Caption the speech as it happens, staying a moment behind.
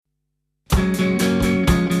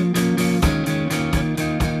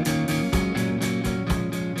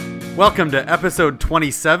Welcome to episode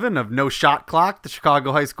 27 of No Shot Clock, the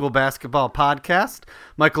Chicago High School Basketball Podcast.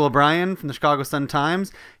 Michael O'Brien from the Chicago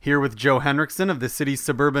Sun-Times, here with Joe Henricksen of the city's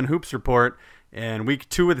Suburban Hoops Report. And week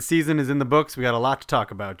 2 of the season is in the books. We got a lot to talk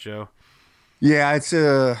about, Joe. Yeah, it's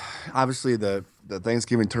obviously the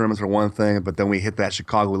Thanksgiving tournaments are one thing, but then we hit that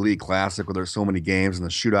Chicago Elite Classic where there's so many games, and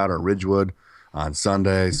the shootout at Ridgewood on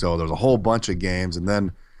Sunday. So there's a whole bunch of games, and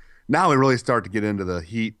then now we really start to get into the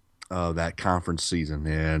heat of that conference season.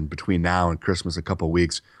 And between now and Christmas, a couple of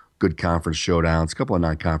weeks, good conference showdowns, a couple of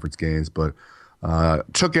non-conference games, but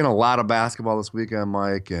took in a lot of basketball this weekend,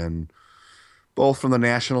 Mike, and both from the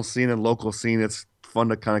national scene and local scene. It's fun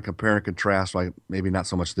to kind of compare and contrast, like maybe not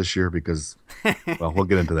so much this year because, well, we'll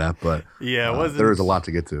get into that, but yeah, there is a lot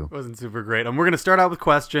to get to. It wasn't super great. We're going to start out with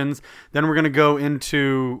questions, then we're going to go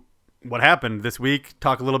into what happened this week,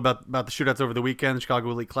 talk a little bit about the shootouts over the weekend, the Chicago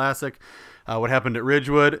Elite Classic, what happened at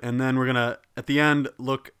Ridgewood, and then we're going to, at the end,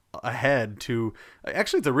 look ahead to,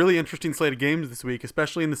 actually it's a really interesting slate of games this week,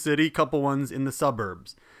 especially in the city, couple ones in the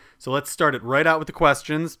suburbs. So let's start it right out with the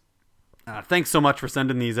questions. Thanks so much for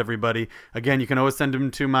sending these, everybody. Again, you can always send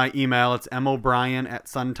them to my email. It's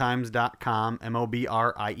mobrien@suntimes.com,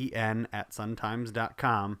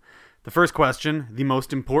 mobrien@suntimes.com. The first question, the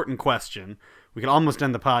most important question. We could almost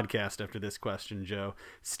end the podcast after this question, Joe.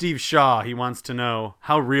 Steve Shaw, he wants to know,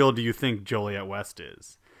 how real do you think Joliet West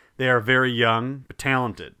is? They are very young, but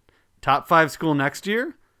talented. Top 5 school next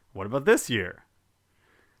year? What about this year?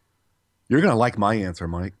 You're going to like my answer,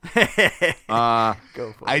 Mike. Go for I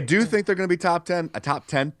it. do think they're going to be top 10, a top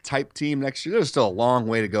 10 type team next year. There's still a long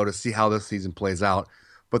way to go to see how this season plays out,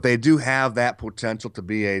 but they do have that potential to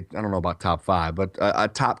be I don't know about top 5, but a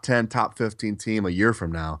top 10, top 15 team a year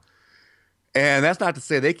from now. And that's not to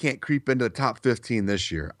say they can't creep into the top 15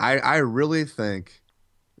 this year. I really think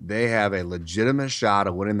they have a legitimate shot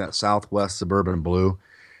of winning that Southwest Suburban Blue.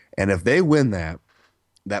 And if they win that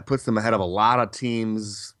puts them ahead of a lot of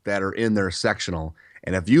teams that are in their sectional.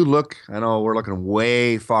 And if you look, I know we're looking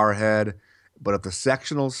way far ahead, but if the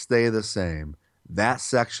sectionals stay the same, that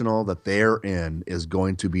sectional that they're in is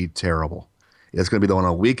going to be terrible. It's going to be one of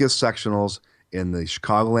the weakest sectionals in the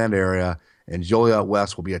Chicagoland area, and Joliet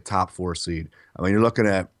West will be a top 4 seed. I mean, you're looking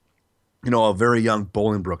at, a very young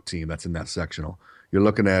Bolingbrook team that's in that sectional. You're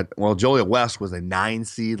looking at, Joliet West was a 9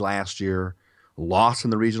 seed last year, lost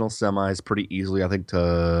in the regional semis pretty easily, I think,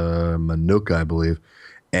 to Manuka, I believe.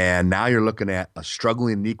 And now you're looking at a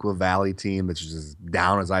struggling Neuqua Valley team that's just as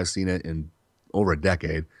down as I've seen it in over a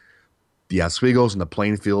decade. The Oswego's and the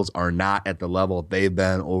Plainfields are not at the level they've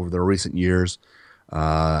been over the recent years.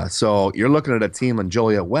 So you're looking at a team in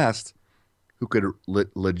Joliet West who could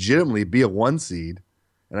legitimately be a 1 seed,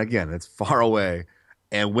 and again, it's far away,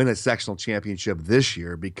 and win a sectional championship this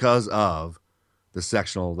year because of the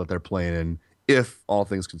sectional that they're playing in. If all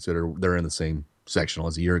things considered, they're in the same sectional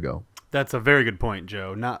as a year ago. That's a very good point,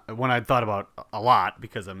 Joe. Not one I'd thought about a lot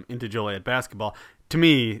because I'm into Joliet basketball. To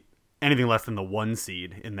me, anything less than the 1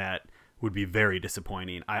 seed in that would be very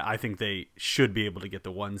disappointing. I think they should be able to get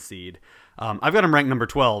the 1 seed. I've got them ranked number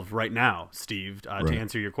 12 right now, Steve, Right. to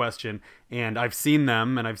answer your question. And I've seen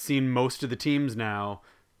them, and I've seen most of the teams now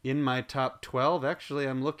in my top 12. Actually,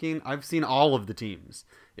 I've seen all of the teams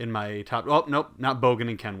in my top. Oh, nope, not Bogan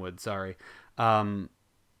and Kenwood, sorry. And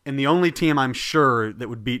the only team I'm sure that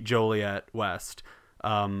would beat Joliet West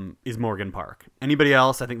is Morgan Park. Anybody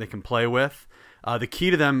else I think they can play with. The key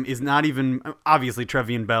to them is not even, obviously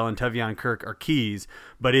Trevian Bell and Tevion Kirk are keys,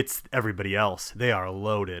 but it's everybody else. They are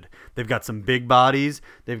loaded. They've got some big bodies.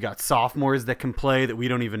 They've got sophomores that can play that we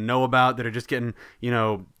don't even know about, that are just getting,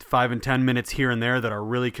 5 and 10 minutes here and there that are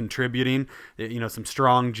really contributing. Some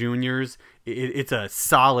strong juniors. It's a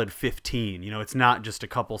solid 15. It's not just a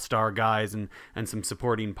couple star guys and some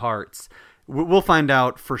supporting parts. We'll find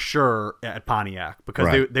out for sure at Pontiac because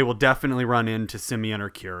Right. they will definitely run into Simeon or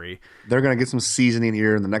Curie. They're going to get some seasoning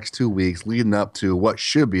here in the next 2 weeks leading up to what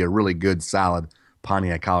should be a really good, solid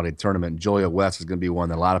Pontiac Holiday Tournament. Joliet West is going to be one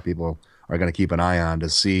that a lot of people are going to keep an eye on to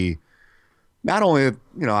see. Not only,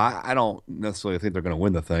 I don't necessarily think they're going to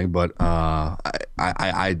win the thing, but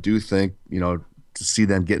I do think, to see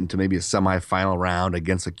them get into maybe a semifinal round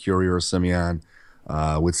against a Curie or a Simeon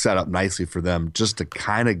would set up nicely for them just to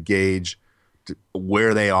kind of gauge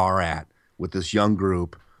where they are at with this young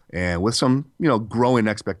group and with some, growing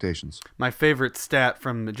expectations. My favorite stat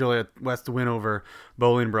from the Joliet West win over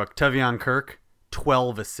Bolingbrook, Tevion Kirk,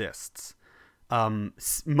 12 assists.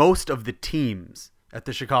 Most of the teams at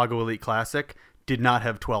the Chicago Elite Classic did not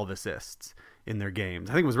have 12 assists in their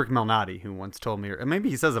games. I think it was Rick Malnati who once told me, and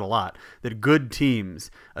maybe he says it a lot, that good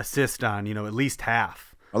teams assist on, at least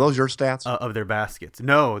half Are those your stats? of their baskets.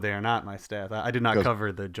 No, they are not my stats. I did not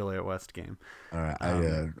cover the Joliet West game. All right,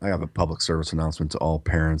 I have a public service announcement to all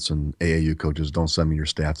parents and AAU coaches: don't send me your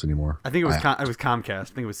stats anymore. I think it was it was Comcast. I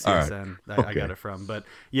think it was CSN Right. I got it from. But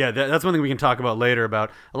yeah, that's one thing we can talk about later.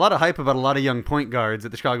 About a lot of hype about a lot of young point guards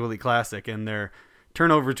at the Chicago Elite Classic, and their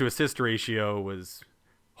turnover to assist ratio was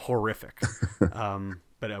horrific.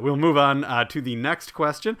 But we'll move on to the next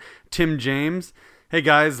question. Tim James. Hey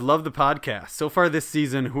guys, love the podcast. So far this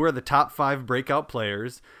season, who are the top 5 breakout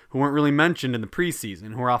players who weren't really mentioned in the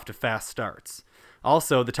preseason, who are off to fast starts?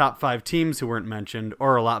 Also, the top 5 teams who weren't mentioned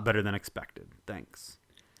or are a lot better than expected. Thanks.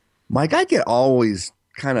 Mike, I get always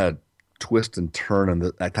kind of twist and turn on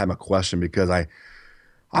that type of question because I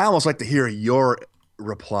almost like to hear your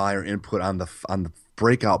reply or input on the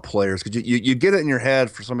breakout players, because you get it in your head.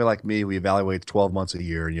 For somebody like me, we evaluate 12 months a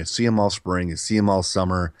year, and you see them all spring, you see them all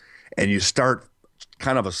summer, and you start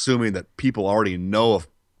kind of assuming that people already know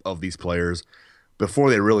of these players before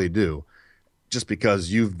they really do, just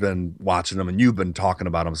because you've been watching them and you've been talking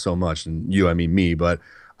about them so much. And I mean me, but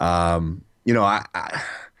the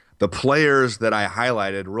players that I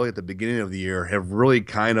highlighted really at the beginning of the year have really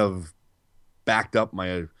kind of backed up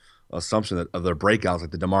my assumption of their breakouts, like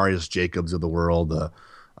the Demarius Jacobs of the world, the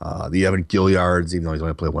Evan Gilliards, even though he's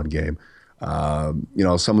only played one game,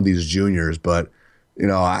 some of these juniors, but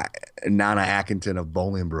Nana Ackenton of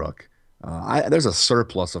Bolingbrook. There's a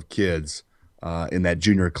surplus of kids in that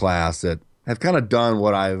junior class that have kind of done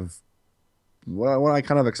what I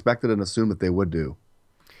kind of expected and assumed that they would do.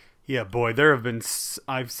 Yeah, boy,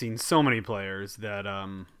 I've seen so many players that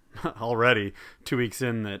already 2 weeks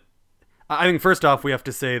in that I think first off we have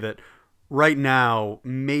to say that right now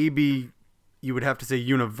maybe you would have to say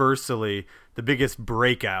universally the biggest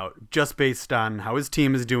breakout, just based on how his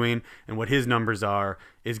team is doing and what his numbers are,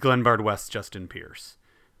 is Glenbard West's Justin Pierce.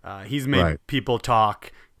 He's made people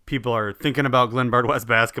talk. People are thinking about Glenbard West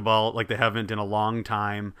basketball like they haven't in a long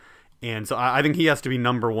time. And so I think he has to be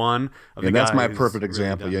number one. And that's my perfect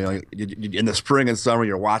example. Really in the spring and summer,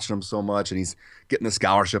 you're watching him so much, and he's getting the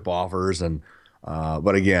scholarship offers. And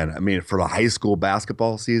but again, I mean, for the high school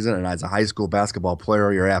basketball season, and as a high school basketball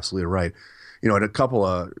player, you're absolutely right. And a couple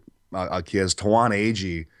of kids, Tawan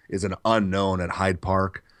Agee is an unknown at Hyde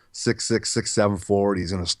Park, 6'6", 6'7" forward.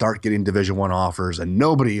 He's going to start getting Division I offers, and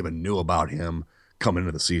nobody even knew about him coming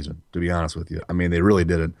into the season, to be honest with you. I mean, they really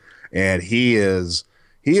didn't. And he is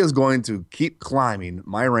going to keep climbing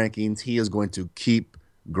my rankings. He is going to keep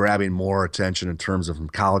grabbing more attention in terms of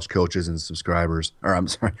college coaches and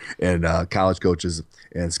college coaches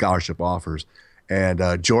and scholarship offers. And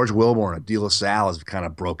George Wilborn at De La Salle has kind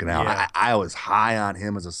of broken out. Yeah. I was high on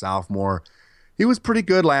him as a sophomore. He was pretty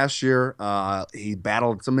good last year. He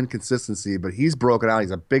battled some inconsistency, but he's broken out.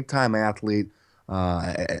 He's a big-time athlete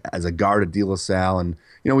as a guard at De La Salle. And,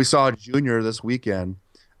 we saw a junior this weekend,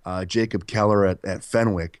 Jacob Keller at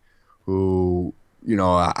Fenwick, who,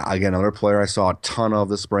 again, another player I saw a ton of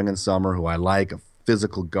this spring and summer, who I like, a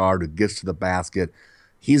physical guard who gets to the basket.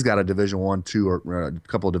 He's got a Division I, II, or a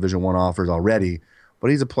couple of Division I offers already,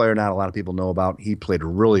 but he's a player not a lot of people know about. He played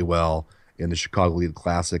really well in the Chicago Elite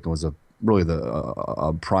Classic and was really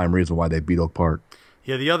a prime reason why they beat Oak Park.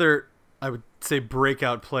 Yeah, the other, I would say,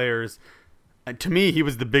 breakout players, to me, he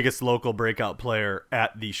was the biggest local breakout player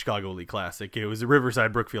at the Chicago Elite Classic. It was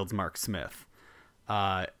Riverside Brookfield's Mark Smith.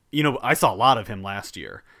 I saw a lot of him last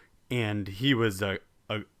year, and he was a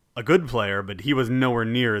good player, but he was nowhere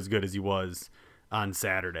near as good as he was on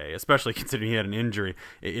Saturday, especially considering he had an injury.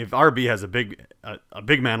 If RB has a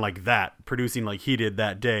big man like that producing like he did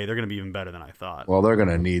that day, they're going to be even better than I thought. Well, they're going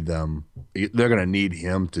to need them. They're going to need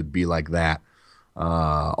him to be like that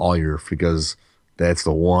all year, because that's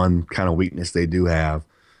the one kind of weakness they do have,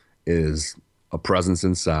 is a presence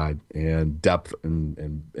inside and depth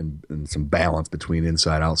and some balance between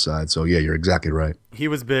inside and outside. So, yeah, you're exactly right. He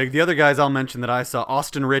was big. The other guys I'll mention that I saw,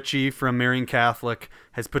 Austin Ritchie from Marion Catholic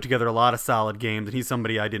has put together a lot of solid games, and he's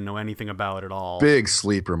somebody I didn't know anything about at all. Big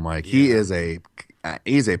sleeper, Mike. Yeah.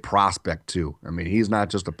 He's a prospect, too. I mean, he's not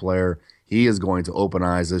just a player. He is going to open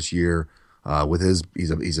eyes this year with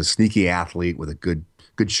he's a sneaky athlete with a good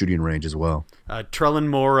shooting range as well. Trellin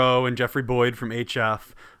Morrow and Jeffrey Boyd from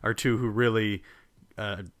HF are two who really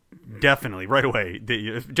definitely right away.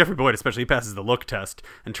 Jeffrey Boyd especially, he passes the look test,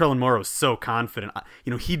 and Trellin Morrow is so confident.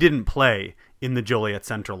 He didn't play in the Joliet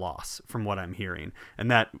Central loss from what I'm hearing,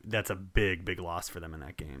 and that's a big loss for them in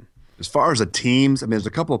that game. As far as the teams, I mean, there's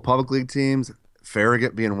a couple of public league teams,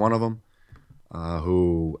 Farragut being one of them,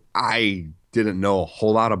 who I didn't know a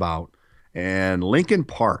whole lot about, and Lincoln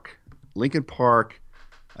Park,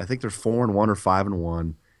 I think they're 4-1 or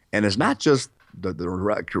 5-1, and it's not just the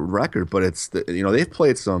record, but it's they've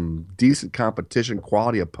played some decent competition,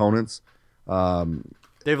 quality opponents.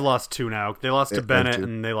 They've lost 2 now. They lost to Bennett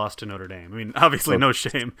and they lost to Notre Dame. I mean, obviously, no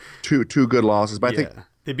shame. Two good losses, but I think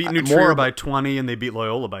they beat New Trier by 20 and they beat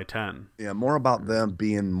Loyola by 10. Yeah, more about them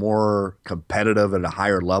being more competitive at a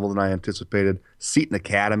higher level than I anticipated. Seton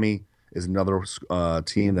Academy is another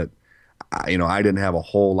team that I didn't have a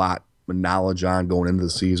whole lot of knowledge on going into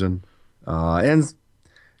the season. And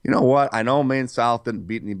you know what? I know Maine South didn't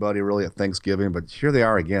beat anybody really at Thanksgiving, but here they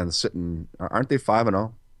are again, sitting. Aren't they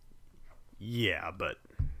 5-0? Yeah, but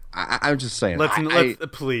I'm just saying.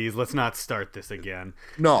 Please, let's not start this again.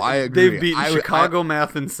 No, I agree. They've beaten Chicago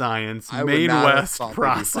Math and Science, Maine West,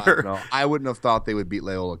 Prosser. I wouldn't have thought they would beat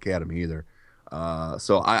Loyola Academy either.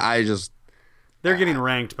 So I just they're getting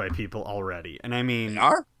ranked by people already, and I mean, they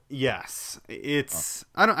are. Yes, it's.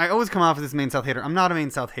 I always come off as this Maine South hater. I'm not a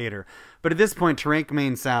Maine South hater, but at this point, to rank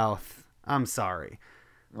Maine South, I'm sorry.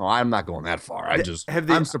 No, I'm not going that far.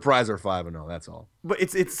 I'm surprised they're 5-0. That's all. But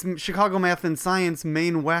it's Chicago Math and Science,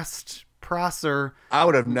 Maine West, Prosser. I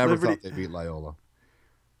would have never thought they beat Loyola.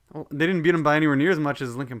 Well, they didn't beat them by anywhere near as much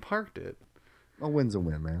as Lincoln Park did. A win's a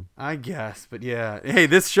win, man. I guess, but yeah. Hey,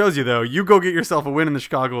 this shows you though. You go get yourself a win in the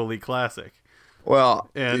Chicago Elite Classic. Well,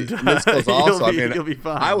 and this goes also. You'll be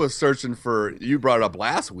fine. I was searching for. You brought it up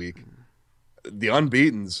last week. The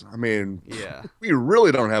unbeatens. I mean, yeah, we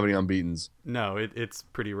really don't have any unbeatens. No, it's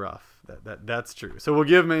pretty rough. That's true. So we'll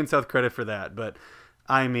give Maine South credit for that. But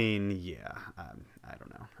I mean, yeah, I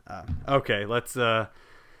don't know. Okay, let's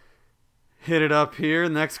hit it up here.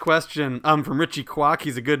 Next question. From Richie Kwok.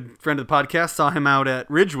 He's a good friend of the podcast. Saw him out at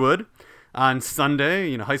Ridgewood on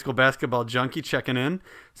Sunday. High school basketball junkie checking in.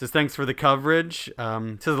 Says thanks for the coverage.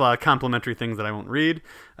 Says a lot of complimentary things that I won't read.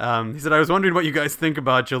 He said, I was wondering what you guys think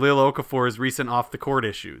about Jaleel Okafor's recent off-the-court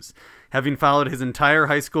issues. Having followed his entire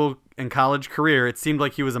high school and college career, it seemed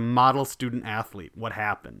like he was a model student athlete. What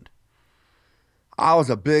happened? I was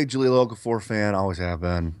a big Jaleel Okafor fan. Always have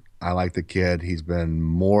been. I like the kid. He's been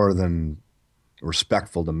more than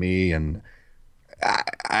respectful to me, and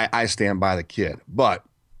I stand by the kid. But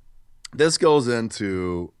this goes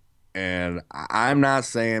into, and I'm not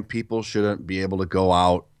saying people shouldn't be able to go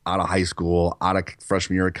out of high school, out of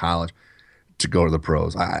freshman year of college to go to the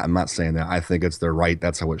pros. I'm not saying that. I think it's their right.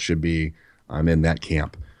 That's how it should be. I'm in that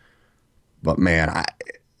camp. But man,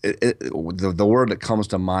 the word that comes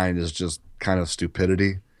to mind is just kind of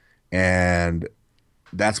stupidity. And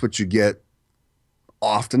that's what you get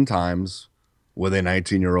oftentimes with a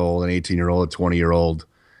 19-year-old, an 18-year-old, a 20-year-old,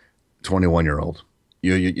 21-year-old.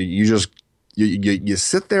 You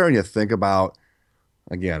sit there and you think about,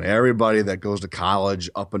 again, everybody that goes to college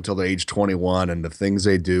up until the age 21 and the things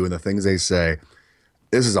they do and the things they say.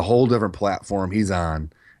 This is a whole different platform he's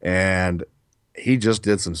on, and he just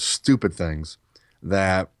did some stupid things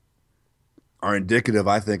that are indicative,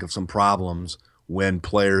 I think, of some problems when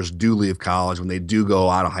players do leave college, when they do go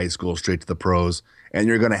out of high school straight to the pros, and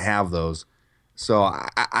you're going to have those. So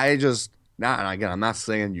I just, and again, I'm not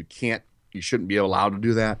saying you shouldn't be allowed to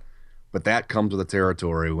do that, but that comes with the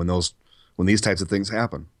territory when these types of things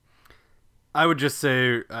happen. I would just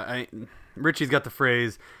say, Richie's got the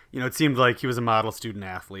phrase, it seemed like he was a model student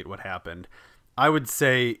athlete. What happened? I would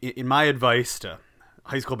say, in my advice to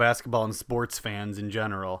high school basketball and sports fans in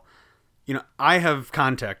general, I have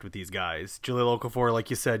contact with these guys. Jaleel Okafor, like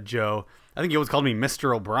you said, Joe, I think he always called me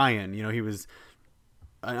Mr. O'Brien. He was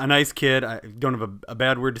a nice kid. I don't have a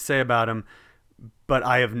bad word to say about him. But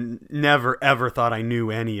I have never, ever thought I knew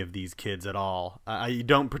any of these kids at all. I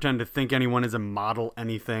don't pretend to think anyone is a model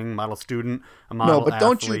anything, model student, a model athlete.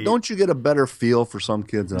 No, but don't you get a better feel for some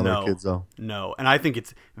kids than other kids, though? No, and I think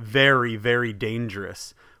it's very, very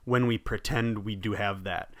dangerous when we pretend we do have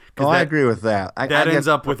that. I agree with that. That ends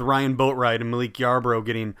up with Ryan Boatwright and Malik Yarbrough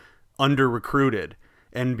getting under-recruited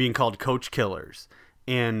and being called coach killers.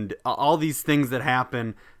 And all these things that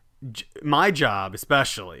happen, my job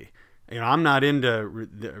especially, I'm not into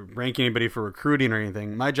ranking anybody for recruiting or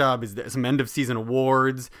anything. My job is some end-of-season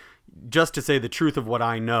awards just to say the truth of what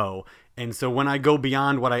I know. And so when I go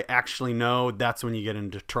beyond what I actually know, that's when you get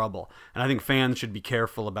into trouble. And I think fans should be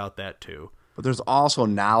careful about that too. But there's also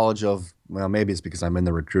knowledge of, well, maybe it's because I'm in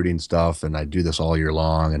the recruiting stuff and I do this all year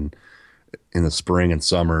long and in the spring and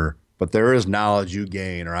summer. But there is knowledge you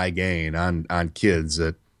gain or I gain on kids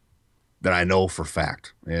that I know for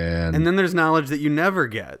fact. And then there's knowledge that you never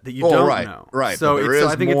get, that you don't know. Right. So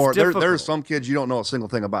I think it's difficult. There's some kids you don't know a single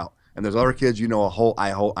thing about. And there's other kids I know a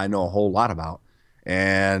whole lot about.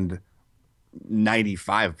 And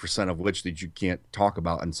 95% of which that you can't talk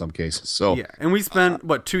about in some cases. So yeah, and we spent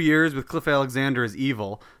 2 years with Cliff Alexander as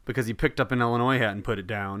evil because he picked up an Illinois hat and put it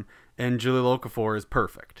down, and Jaleel Okafor is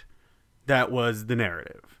perfect. That was the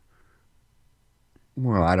narrative.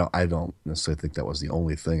 Well, I don't necessarily think that was the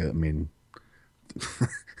only thing. I mean,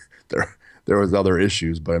 there was other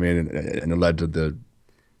issues, but I mean, and it led to the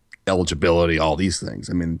eligibility, all these things.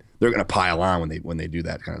 I mean, they're going to pile on when they do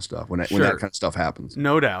that kind of stuff. When that kind of stuff happens,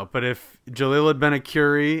 no doubt. But if Jaleel had been at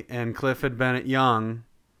Curie and Cliff had been at Young,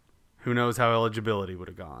 who knows how eligibility would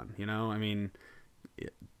have gone? You know, I mean,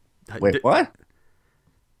 wait, what?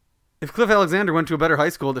 If Cliff Alexander went to a better high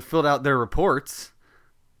school that filled out their reports,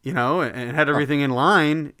 you know, and had everything in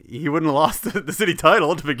line, he wouldn't have lost the city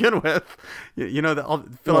title to begin with. You know, I'll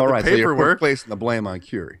fill out the right, paperwork. So you're placing the blame on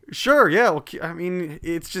Curie. Sure, yeah. Well, I mean,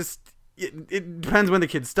 it's just it depends when the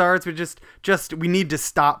kid starts. But just we need to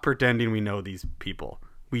stop pretending we know these people.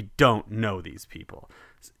 We don't know these people.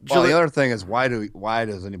 Well, the other thing is why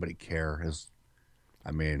does anybody care?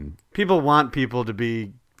 I mean, people want people to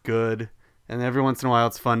be good, and every once in a while,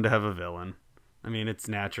 it's fun to have a villain. I mean, it's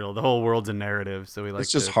natural. The whole world's a narrative, so we like.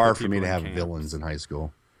 It's just hard for me to have villains in high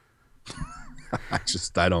school. I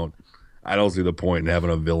don't see the point in having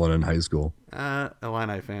a villain in high school.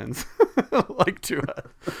 Illini fans like to.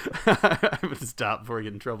 I'm gonna stop before I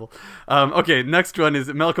get in trouble. Okay, next one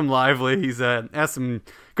is Malcolm Lively. He's asked some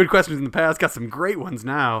good questions in the past, got some great ones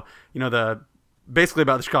now. You know, basically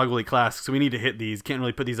about the Chicago League Classic, so we need to hit these. Can't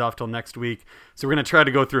really put these off till next week, so we're going to try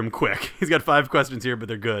to go through them quick. He's got 5 questions here, but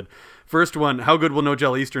they're good. First one, how good will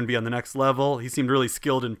No-Gel Eastern be on the next level? He seemed really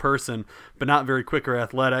skilled in person, but not very quick or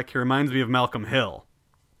athletic. He reminds me of Malcolm Hill.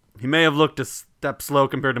 He may have looked a step slow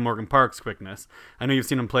compared to Morgan Park's quickness. I know you've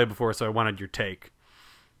seen him play before, so I wanted your take.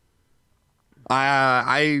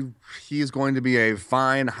 He's going to be a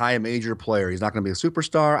fine high major player. He's not going to be a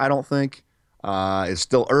superstar, I don't think. It's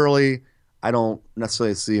still early. I don't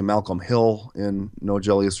necessarily see Malcolm Hill in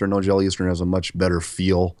No-Gel Eastern. No-Gel Eastern has a much better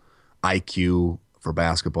feel, IQ for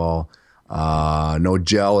basketball.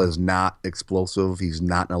 No-Gel is not explosive. He's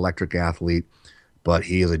not an electric athlete, but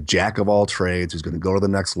he is a jack of all trades who's going to go to the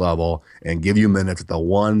next level and give you minutes at the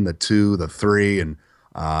 1, the 2, the 3, and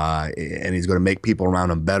he's going to make people around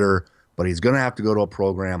him better. But he's going to have to go to a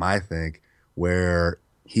program, I think, where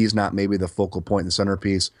he's not maybe the focal point and the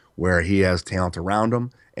centerpiece, where he has talent around him,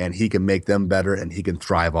 and he can make them better, and he can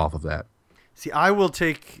thrive off of that. See, I will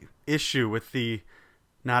take issue with the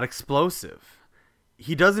not explosive.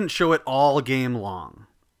 He doesn't show it all game long.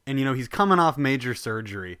 And, you know, he's coming off major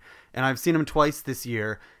surgery, and I've seen him twice this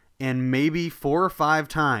year, and maybe 4 or 5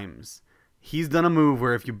 times he's done a move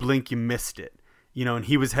where if you blink, you missed it. You know, and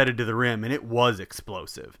he was headed to the rim, and it was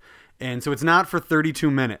explosive. And so it's not for 32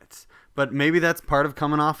 minutes. But maybe that's part of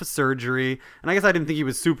coming off a surgery. And I guess I didn't think he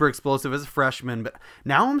was super explosive as a freshman. But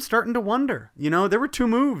now I'm starting to wonder. You know, there were 2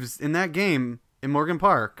 moves in that game in Morgan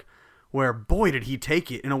Park where, boy, did he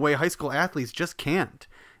take it in a way high school athletes just can't.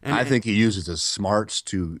 And I think he uses his smarts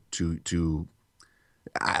to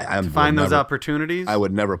find those opportunities. I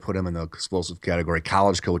would never put him in the explosive category.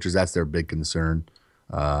 College coaches, that's their big concern.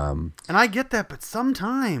 And I get that, but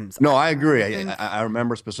sometimes. No, I agree. I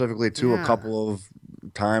remember specifically, too, a couple of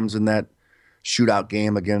times in that shootout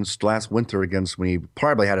game last winter when he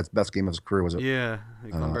probably had his best game of his career. Was it? Yeah,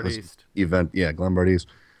 Glenbard East. Glenbard East.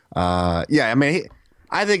 I mean,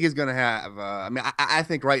 I think he's going to have I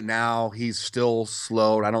think right now he's still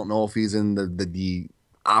slowed. I don't know if he's in the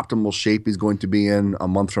optimal shape he's going to be in a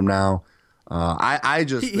month from now. He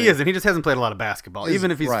isn't. He just hasn't played a lot of basketball.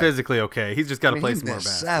 Even if he's physically okay, he's just got to play some more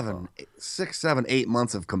basketball. 6, 7, 8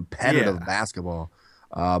 months of competitive basketball.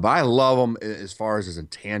 But I love him as far as his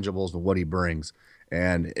intangibles and what he brings.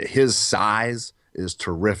 And his size is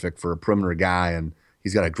terrific for a perimeter guy, and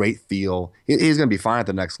he's got a great feel. He's going to be fine at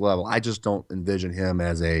the next level. I just don't envision him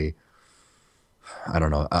as this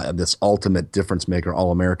ultimate difference maker,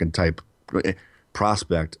 All-American type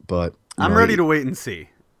prospect. But I'm ready to wait and see.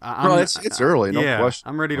 It's early, no question.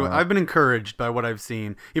 I'm ready to. I've been encouraged by what I've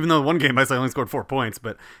seen. Even though one game I only scored 4 points,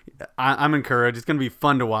 but I'm encouraged. It's going to be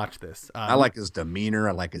fun to watch this. I like his demeanor.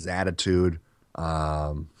 I like his attitude.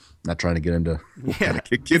 Not trying to get into what kind of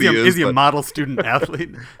kid is he a model student athlete?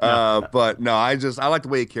 No. But no, I like the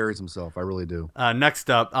way he carries himself. I really do. Next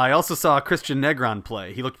up, I also saw Christian Negron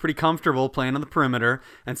play. He looked pretty comfortable playing on the perimeter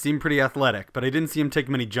and seemed pretty athletic, but I didn't see him take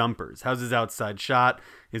many jumpers. How's his outside shot?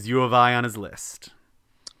 Is U of I on his list?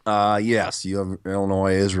 Yes,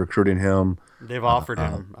 Illinois is recruiting him. They've offered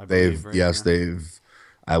him. I believe, they've.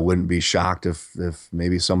 I wouldn't be shocked if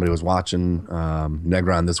maybe somebody was watching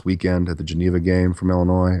Negron this weekend at the Geneva game from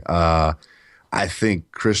Illinois. I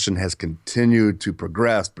think Christian has continued to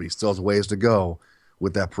progress, but he still has ways to go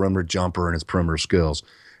with that perimeter jumper and his perimeter skills.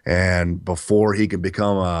 And before he can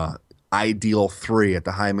become a ideal 3 at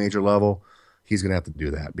the high major level, he's going to have to do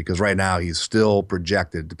that because right now he's still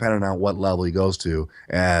projected, depending on what level he goes to,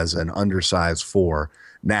 as an undersized 4.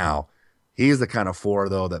 Now, he's the kind of 4,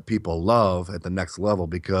 though, that people love at the next level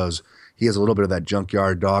because he has a little bit of that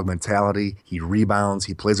junkyard dog mentality. He rebounds.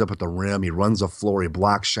 He plays up at the rim. He runs the floor. He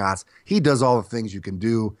blocks shots. He does all the things you can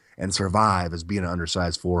do and survive as being an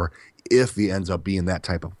undersized 4 if he ends up being that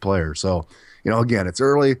type of player. So, again, it's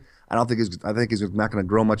early. I think he's not going to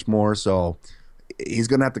grow much more. So he's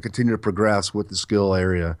going to have to continue to progress with the skill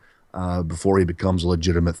area before he becomes a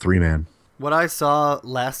legitimate 3-man. What I saw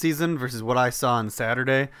last season versus what I saw on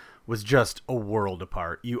Saturday was just a world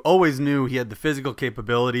apart. You always knew he had the physical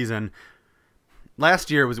capabilities, and last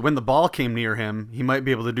year was when the ball came near him, he might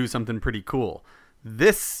be able to do something pretty cool.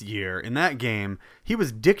 This year, in that game, he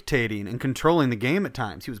was dictating and controlling the game at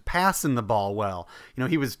times. He was passing the ball well.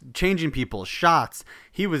 He was changing people's shots.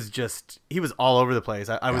 He was all over the place.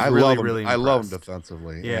 I was really impressed. I love him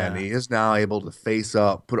defensively. Yeah. And he is now able to face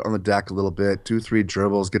up, put it on the deck a little bit, 2-3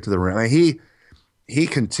 dribbles, get to the rim. I mean, he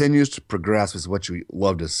continues to progress, is what you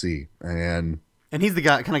love to see. And he's the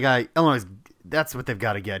kind of guy, Illinois, that's what they've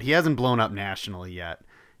got to get. He hasn't blown up nationally yet.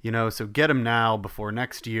 So get him now before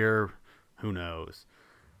next year. Who knows?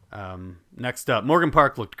 Next up, Morgan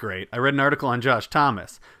Park looked great. I read an article on Josh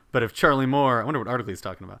Thomas, but if Charlie Moore, I wonder what article he's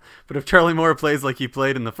talking about, but if Charlie Moore plays like he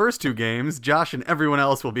played in the first 2 games, Josh and everyone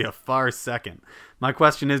else will be a far second. My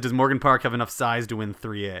question is, does Morgan Park have enough size to win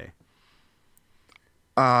 3A?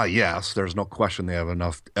 Yes, there's no question they have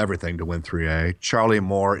enough everything to win 3A. Charlie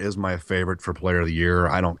Moore is my favorite for player of the year.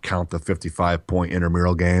 I don't count the 55-point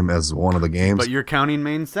intramural game as one of the games. But you're counting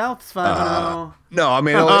Maine South's 5-0. No, I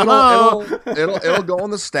mean it'll go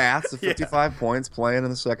in the stats. The 55 points playing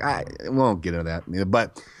in the second. We won't get into that,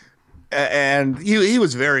 but and he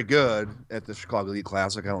was very good at the Chicago Elite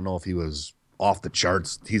Classic. I don't know if he was off the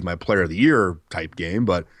charts. He's my player of the year type game,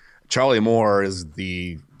 but Charlie Moore is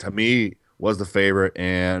to me, was the favorite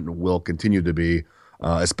and will continue to be,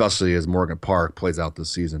 especially as Morgan Park plays out this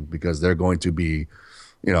season, because they're going to be,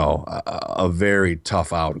 a very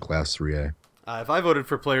tough out in Class 3A. If I voted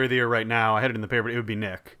for player of the year right now, I had it in the paper, it would be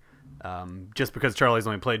Nick. Just because Charlie's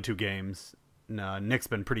only played 2 games. Nick's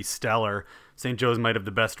been pretty stellar. St. Joe's might have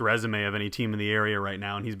the best resume of any team in the area right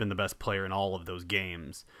now, and he's been the best player in all of those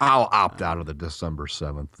games. I'll opt out of the December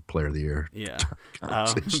 7th player of the year. Yeah.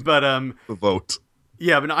 The vote.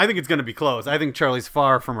 Yeah, but no, I think it's going to be close. I think Charlie's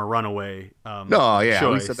far from a runaway choice.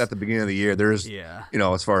 We said that at the beginning of the year. There's,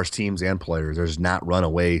 as far as teams and players, there's not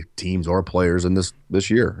runaway teams or players in this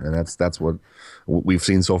year, and that's what we've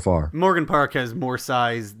seen so far. Morgan Park has more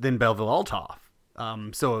size than Belleville-Althoff,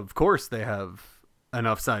 so of course they have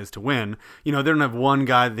enough size to win. They don't have one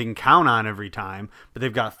guy they can count on every time, but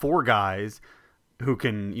they've got 4 guys who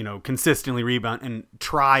can, consistently rebound and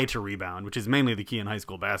try to rebound, which is mainly the key in high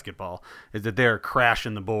school basketball, is that they're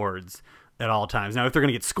crashing the boards at all times. Now, if they're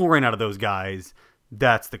going to get scoring out of those guys,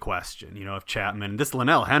 that's the question. If Chapman, this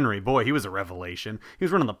Linnell Henry, boy, he was a revelation. He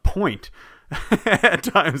was running the point at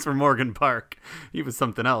times for Morgan Park. He was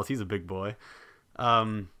something else. He's a big boy.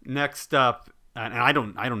 Next up, and I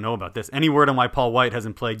don't know about this. Any word on why Paul White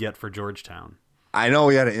hasn't played yet for Georgetown? I know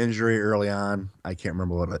he had an injury early on. I can't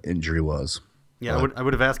remember what the injury was. Yeah, I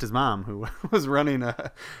would have asked his mom, who was running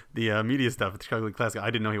the media stuff at the Chicago League Classic. I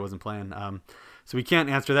didn't know he wasn't playing. So we can't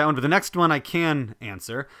answer that one. But the next one I can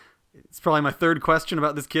answer. It's probably my 3rd question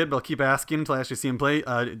about this kid, but I'll keep asking until I actually see him play.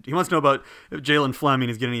 He wants to know about if Jalen Fleming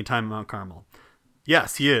is getting any time at Mount Carmel.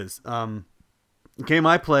 Yes, he is. The game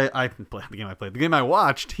I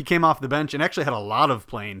watched, he came off the bench and actually had a lot of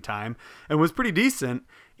playing time and was pretty decent,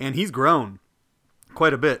 and he's grown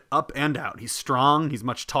quite a bit up and out. He's strong. He's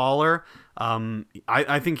much taller.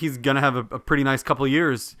 I think he's going to have a pretty nice couple of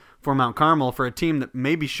years for Mount Carmel, for a team that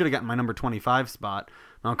maybe should have gotten my number 25 spot.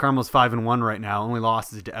 Mount Carmel's 5-1 right now. Only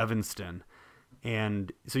losses to Evanston.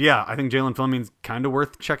 And so, yeah, I think Jalen Fleming's kind of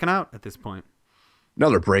worth checking out at this point.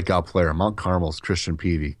 Another breakout player, Mount Carmel's Christian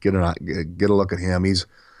Peavy. Get a look at him.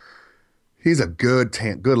 He's a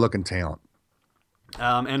good-looking talent.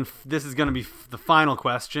 And this is going to be the final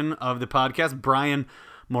question of the podcast. Brian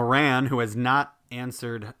Moran, who has not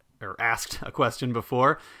answered or asked a question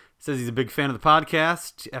before, says he's a big fan of the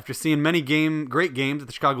podcast. After seeing many great games at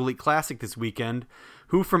the Chicago Elite Classic this weekend,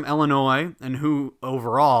 who from Illinois and who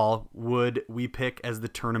overall would we pick as the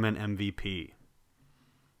tournament MVP?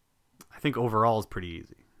 I think overall is pretty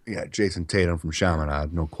easy. Yeah, Jason Tatum from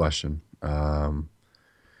Chaminade, no question. And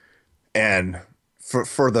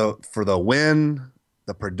for the win,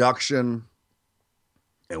 the production,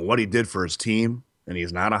 and what he did for his team, and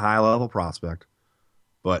he's not a high-level prospect,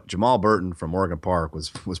 but Jamal Burton from Morgan Park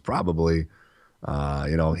was probably,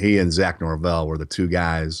 he and Zach Norvell were the 2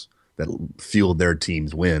 guys that fueled their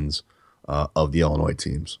team's wins of the Illinois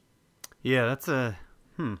teams. Yeah, that's a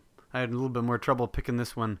I had a little bit more trouble picking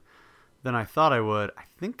this one than I thought I would. I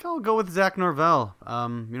think I'll go with Zach Norvell.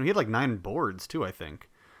 He had like 9 boards too, I think.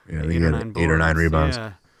 Yeah, he had 8 or 9 rebounds.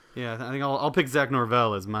 Yeah. I think I'll pick Zach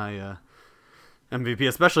Norvell as my MVP,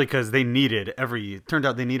 especially because turned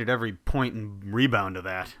out they needed every point and rebound of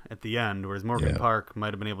that at the end, whereas Morgan Park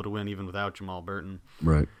might have been able to win even without Jamal Burton.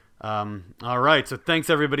 Right. All right, so thanks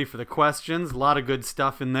everybody for the questions. A lot of good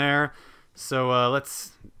stuff in there. So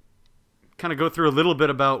let's kind of go through a little bit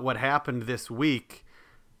about what happened this week.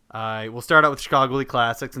 We'll start out with Chicago League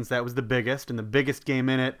Classic, since that was the biggest, and the biggest game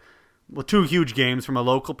in it. Well, 2 huge games from a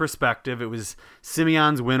local perspective. It was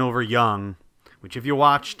Simeon's win over Young, which if you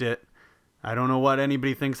watched it, I don't know what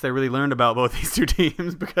anybody thinks they really learned about both these 2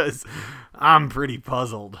 teams, because I'm pretty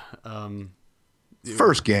puzzled.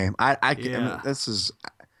 First game, I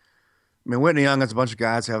mean, Whitney Young has a bunch of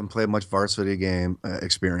guys who haven't played much varsity game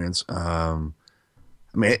experience. I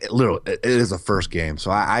mean, it is a first game,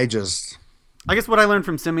 so I guess what I learned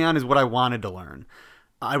from Simeon is what I wanted to learn.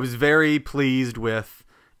 I was very pleased with.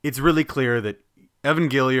 It's really clear that Evan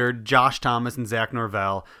Gilliard, Josh Thomas, and Zach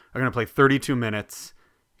Norvell are going to play 32 minutes.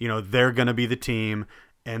 They're going to be the team,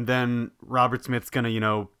 and then Robert Smith's going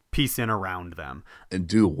to piece in around them. And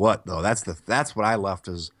do what though? That's what I left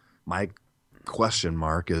as my question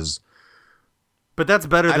mark is. But that's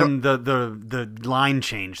better than the line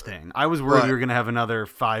change thing. I was worried we were going to have another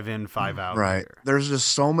 5 in, 5 out. Right. Here. There's just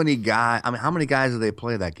so many guys. I mean, how many guys did they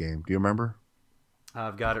play that game? Do you remember?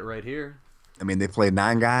 I've got it right here. I mean, they played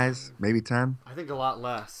 9 guys, maybe 10. I think a lot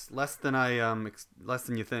less than less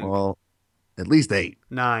than you think. Well, at least 8.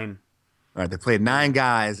 9. All right, they played 9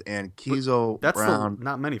 guys, and Kizo Brown.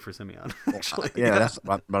 Not many for Simeon, actually.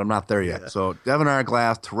 But I'm not there yet. Yeah. So Devin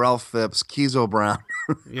Glass, Terrell Phipps, Kizo Brown.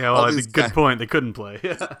 Yeah, well, that's a good point. They couldn't play.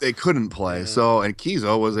 They couldn't play. Yeah. So, and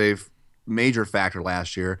Kizo was a major factor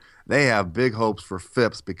last year. They have big hopes for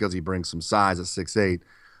Phipps because he brings some size at 6'8",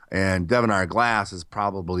 and Devin Glass is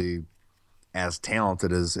probably as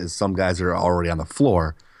talented as some guys that are already on the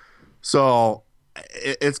floor. So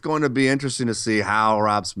it's going to be interesting to see how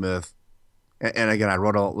Rob Smith. And again, I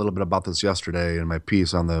wrote a little bit about this yesterday in my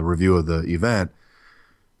piece on the review of the event.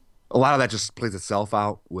 A lot of that just plays itself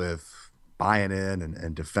out with buying in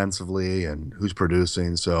and defensively and who's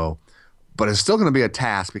producing. So, but it's still going to be a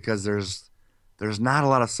task because there's not a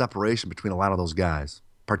lot of separation between a lot of those guys,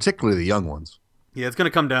 particularly the young ones. Yeah, it's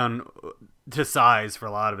going to come down to size for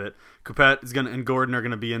a lot of it. Coupette and Gordon are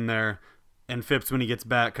going to be in there, and Phipps when he gets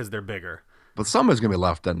back because they're bigger. But somebody's going to be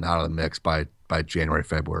left out of the mix by January,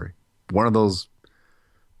 February. One of those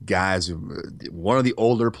guys, one of the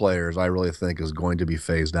older players, I really think is going to be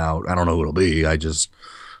phased out. I don't know who it'll be. I just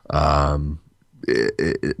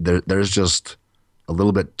there's just a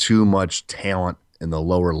little bit too much talent in the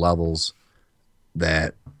lower levels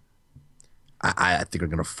that I think are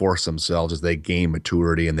going to force themselves as they gain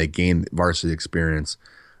maturity and they gain varsity experience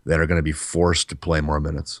that are going to be forced to play more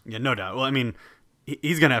minutes. Yeah, no doubt. Well, I mean,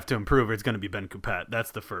 he's going to have to improve or it's going to be Ben Coupette.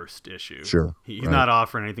 That's the first issue. Sure. He's not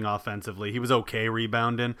offering anything offensively. He was okay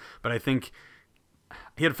rebounding, but I think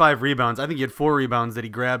he had 5 rebounds. I think he had 4 rebounds that he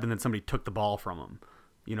grabbed and then somebody took the ball from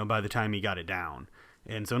him, by the time he got it down.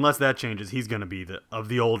 And so unless that changes, he's going to be of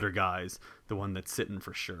the older guys, the one that's sitting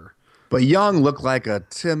for sure. But Young looked like a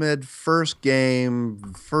timid first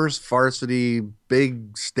game, first varsity,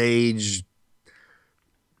 big stage.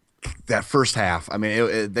 That first half, I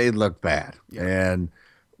mean, they looked bad. Yeah.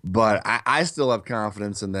 But I still have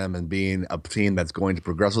confidence in them and being a team that's going to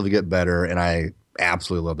progressively get better. And I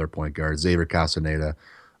absolutely love their point guard, Xavier Castaneda.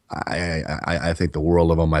 I think the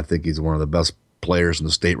world of him. I think he's one of the best players in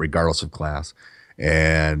the state, regardless of class.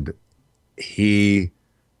 And he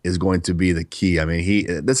is going to be the key. I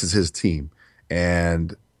mean, this is his team.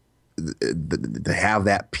 And to have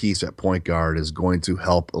that piece at point guard is going to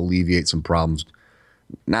help alleviate some problems.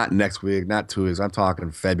 Not next week, not 2 weeks. I'm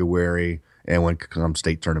talking February and when comes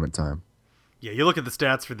state tournament time. Yeah, you look at the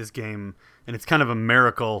stats for this game, and it's kind of a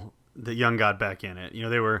miracle that Young got back in it.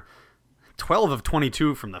 They were 12 of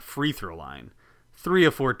 22 from the free throw line, 3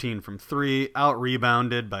 of 14 from 3,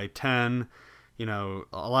 out-rebounded by 10, a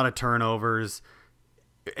lot of turnovers.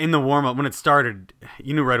 In the warm-up, when it started,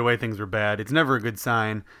 you knew right away things were bad. It's never a good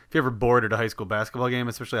sign. If you ever bored at a high school basketball game,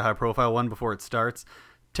 especially a high-profile one before it starts,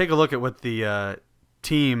 take a look at what the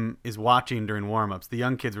team is watching during warm-ups. The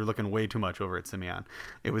young kids were looking way too much over at Simeon.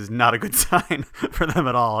 It was not a good sign for them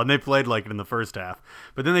at all, and they played like it in the first half.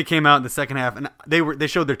 But then they came out in the second half, and they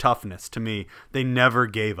showed their toughness to me. They never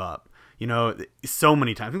gave up. So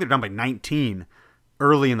many times. I think they're down by 19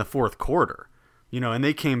 early in the fourth quarter. And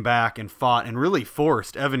they came back and fought and really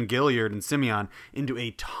forced Evan Gilliard and Simeon into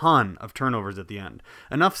a ton of turnovers at the end.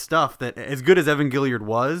 Enough stuff that, as good as Evan Gilliard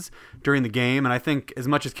was during the game, and I think as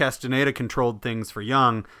much as Castaneda controlled things for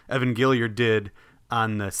Young, Evan Gilliard did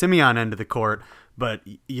on the Simeon end of the court. But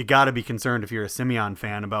you got to be concerned if you're a Simeon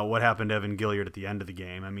fan about what happened to Evan Gilliard at the end of the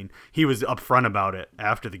game. I mean, he was upfront about it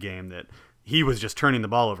after the game that he was just turning the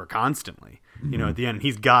ball over constantly. At the end,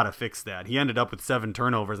 he's got to fix that. He ended up with 7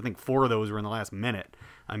 turnovers. I think 4 of those were in the last minute.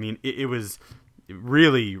 I mean, it was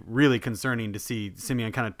really, really concerning to see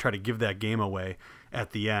Simeon kind of try to give that game away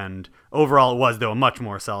at the end. Overall, it was, though, a much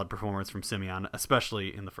more solid performance from Simeon,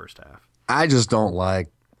 especially in the first half. I just don't I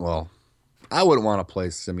wouldn't want to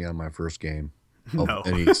play Simeon my first game of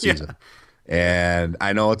any season. Yeah. And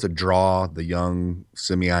I know it's a draw, the Young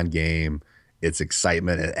Simeon game. It's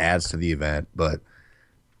excitement. It adds to the event. But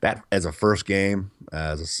that as a first game,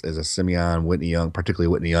 as a Simeon, Whitney Young, particularly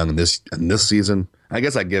Whitney Young in this season, I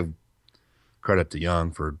guess I give credit to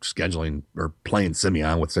Young for scheduling or playing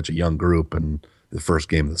Simeon with such a young group in the first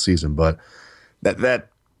game of the season. But that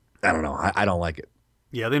I don't know. I don't like it.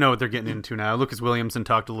 Yeah, they know what they're getting into now. Lucas Williamson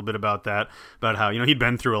talked a little bit about that, about how he'd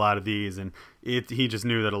been through a lot of these, and he just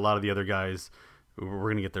knew that a lot of the other guys were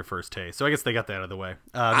going to get their first taste. So I guess they got that out of the way.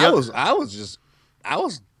 I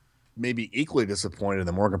was maybe equally disappointed in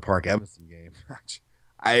the Morgan Park Evanston game.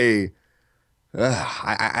 I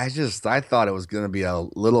thought it was going to be a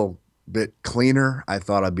little bit cleaner. I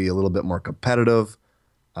thought I'd be a little bit more competitive.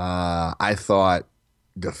 I thought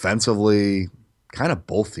defensively, kind of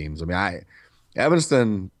both teams. I mean,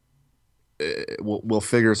 Evanston will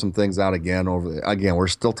figure some things out again. We're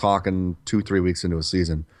still talking 2-3 weeks into a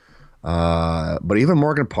season. But even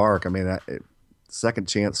Morgan Park, I mean, second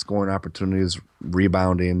chance scoring opportunities,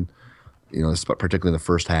 rebounding, particularly in the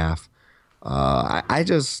first half. I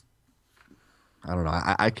don't know.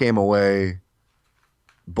 I came away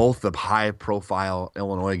both the high-profile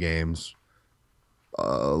Illinois games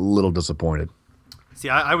a little disappointed. See,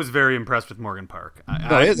 I was very impressed with Morgan Park.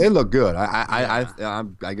 They look good.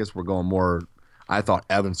 I guess we're going more. I thought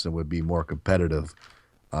Evanston would be more competitive.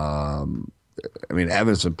 I mean,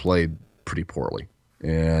 Evanston played pretty poorly,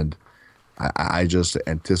 and I just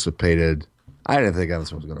anticipated. I didn't think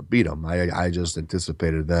Evanston was going to beat them. I just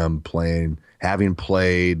anticipated them having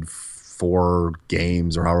played 4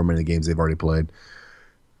 games or however many games they've already played.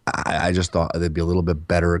 I just thought they'd be a little bit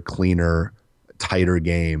better, cleaner, tighter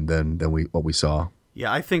game than what we saw.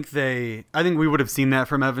 Yeah, I think we would have seen that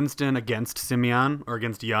from Evanston against Simeon or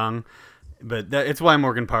against Young, but it's why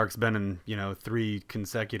Morgan Park's been in 3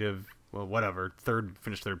 consecutive,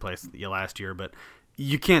 finished third place last year, but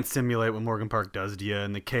you can't simulate what Morgan Park does to you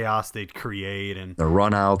and the chaos they create and the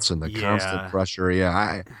runouts and the constant pressure.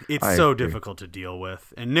 Yeah, it's so difficult to deal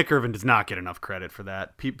with, and Nick Irvin does not get enough credit for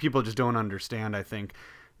that. People just don't understand, I think,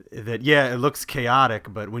 that it looks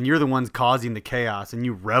chaotic, but when you're the ones causing the chaos and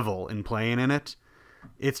you revel in playing in it,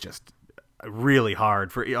 it's just really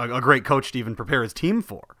hard for a great coach to even prepare his team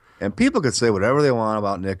for. And people could say whatever they want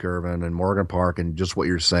about Nick Irvin and Morgan Park and just what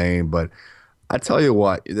you're saying, but I tell you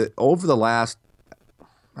what, over the last,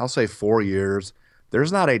 I'll say 4 years,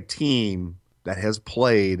 there's not a team that has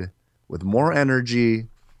played with more energy,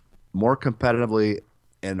 more competitively,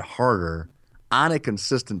 and harder on a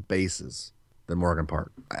consistent basis than Morgan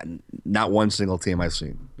Park. Not one single team I've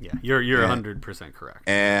seen. Yeah, you're 100% correct.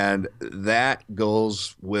 And that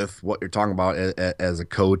goes with what you're talking about as a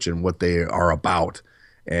coach and what they are about.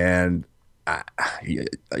 And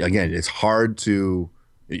again, it's hard to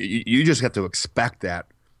you just have to expect that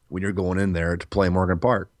when you're going in there to play Morgan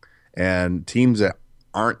Park. And teams that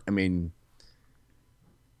aren't, I mean,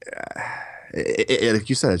 like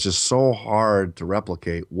you said, it's just so hard to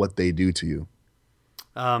replicate what they do to you.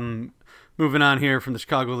 Moving on here from the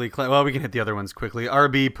Chicago League. Well, we can hit the other ones quickly.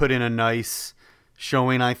 RB put in a nice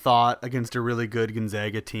showing, I thought, against a really good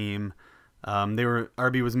Gonzaga team.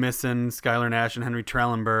 RB was missing Skylar Nash and Henry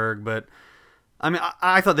Trellenberg, but I mean,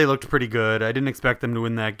 I thought they looked pretty good. I didn't expect them to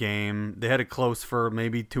win that game. They had it close for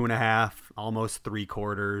maybe 2.5, almost 3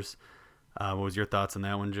 quarters. What was your thoughts on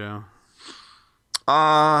that one, Joe?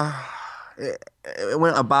 It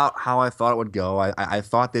went about how I thought it would go. I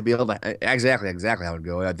thought they'd be able to exactly how it would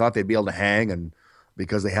go. I thought they'd be able to hang, and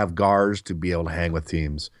because they have guards to be able to hang with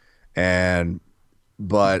teams,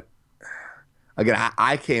 but again,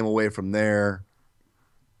 I came away from there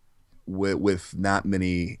with not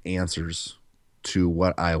many answers to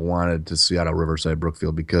what I wanted to see out of Riverside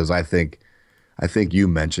Brookfield, because I think you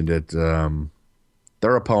mentioned it.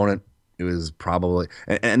 Their opponent, it was probably,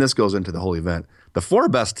 and this goes into the whole event, the 4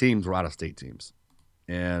 best teams were out-of-state teams,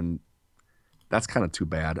 and that's kind of too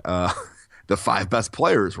bad. the 5 best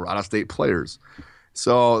players were out-of-state players.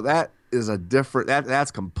 So that is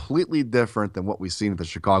that's completely different than what we've seen at the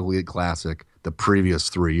Chicago League Classic the previous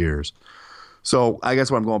 3 years. So I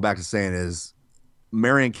guess what I'm going back to saying is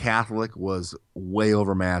Marion Catholic was way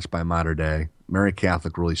overmatched by Mater Dei. Marion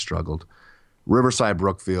Catholic really struggled. Riverside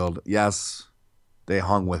Brookfield, yes, they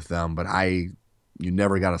hung with them, but you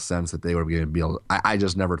never got a sense that they were going to be able. I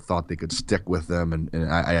just never thought they could stick with them, and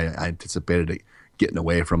I anticipated it getting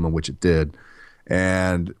away from them, which it did.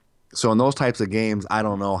 And so in those types of games, I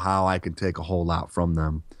don't know how I can take a whole lot from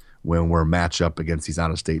them when we're matched up against these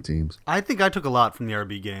out-of-state teams. I think I took a lot from the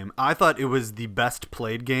RB game. I thought it was the best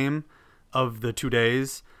played game of the 2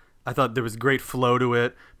 days. I thought there was great flow to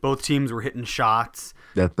it. Both teams were hitting shots.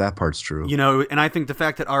 That part's true. And I think the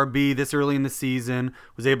fact that RB this early in the season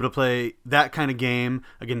was able to play that kind of game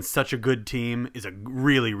against such a good team is a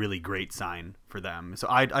really, really great sign for them. So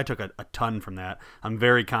I took a ton from that. I'm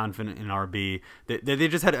very confident in RB. They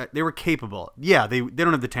just they were capable. Yeah, they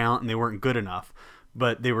don't have the talent and they weren't good enough,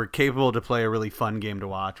 but they were capable to play a really fun game to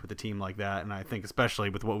watch with a team like that. And I think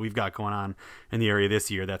especially with what we've got going on in the area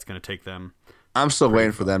this year, that's going to take them. I'm still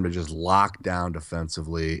waiting for them to just lock down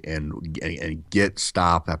defensively and get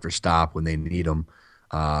stop after stop when they need them.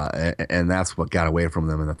 And that's what got away from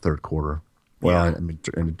them in the third quarter. Well, yeah. I mean,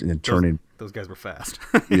 and turning. Those guys were fast.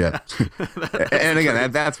 Yeah. And again,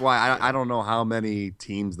 that's why I don't know how many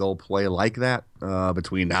teams they'll play like that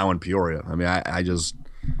between now and Peoria. I mean, I just,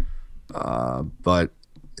 but,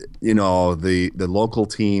 the local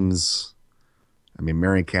teams, I mean,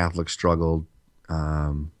 Marion Catholic struggled.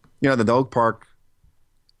 The Oak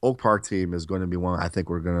Park team is going to be one I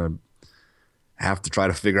think we're going to have to try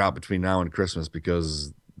to figure out between now and Christmas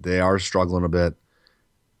because they are struggling a bit.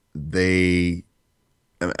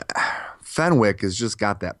 Fenwick has just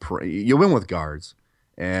got that. You win with guards,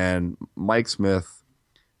 and Mike Smith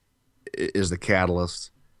is the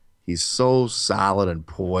catalyst. He's so solid and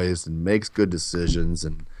poised and makes good decisions,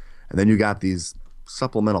 and then you got these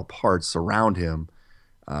supplemental parts around him.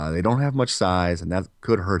 They don't have much size, and that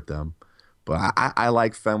could hurt them. But I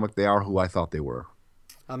like Fenwick. They are who I thought they were.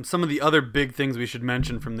 Some of the other big things we should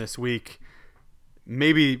mention from this week,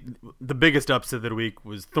 maybe the biggest upset of the week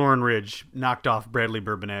was Thornridge knocked off Bradley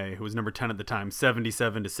Bourbonnais, who was number 10 at the time,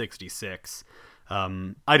 77-66.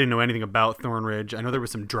 I didn't know anything about Thornridge. I know there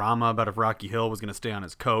was some drama about if Rocky Hill was going to stay on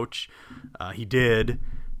as coach. He did.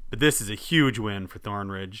 But this is a huge win for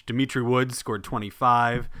Thornridge. Dimitri Woods scored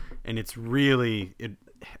 25, and it's really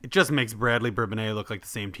it just makes Bradley Bourbonnais look like the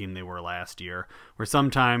same team they were last year, where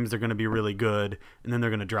sometimes they're going to be really good, and then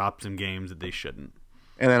they're going to drop some games that they shouldn't.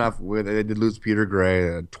 And then they did lose Peter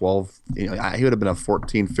Gray, 12. He would have been a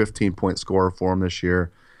 14, 15-point scorer for them this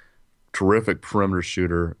year. Terrific perimeter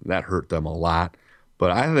shooter. That hurt them a lot.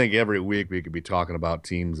 But I think every week we could be talking about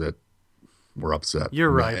teams that were upset.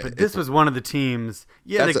 You're right, but this was one of the teams.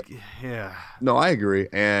 Yeah, yeah. No, I agree.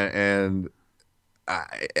 And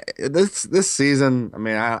this season, I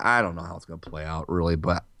mean, I don't know how it's going to play out really,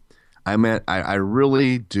 but I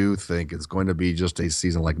really do think it's going to be just a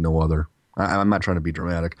season like no other. I'm not trying to be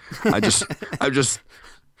dramatic. There's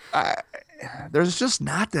just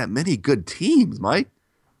not that many good teams, Mike.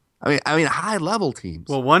 I mean, high level teams.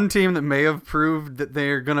 Well, one team that may have proved that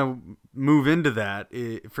they're going to move into that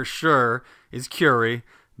for sure is Curie.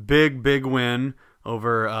 Big win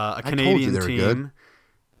over a Canadian team. Good.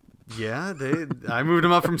 Yeah, I moved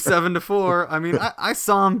them up from 7 to 4. I mean, I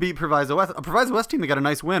saw them beat Proviso West. A Proviso West team that got a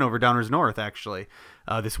nice win over Downers North actually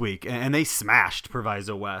this week, and they smashed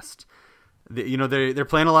Proviso West. They're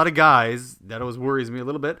playing a lot of guys. That always worries me a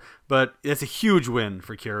little bit, but it's a huge win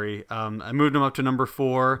for Curie. I moved them up to number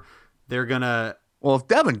 4. They're gonna. Well, if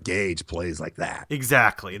Devin Gage plays like that,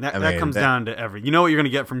 exactly, and that comes down to you know what you're gonna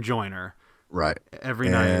get from Joyner. Right. Every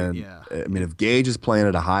night, yeah. I mean, if Gage is playing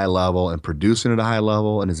at a high level and producing at a high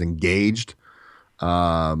level and is engaged,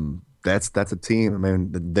 that's a team. I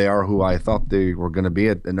mean, they are who I thought they were going to be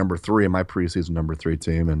at number 3 in my preseason number 3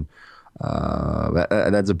 team, and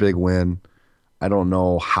that's a big win. I don't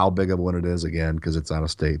know how big of a win it is again because it's out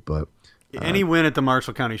of state, but any win at the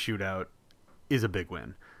Marshall County Shootout is a big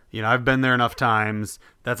win. I've been there enough times.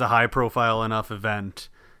 That's a high-profile enough event.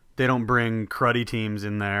 They don't bring cruddy teams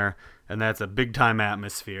in there. And that's a big-time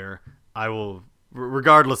atmosphere. I will,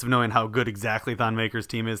 regardless of knowing how good exactly Thonmaker's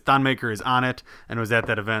team is, Thonmaker is on it and was at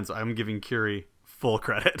that event, so I'm giving Curie full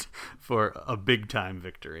credit for a big-time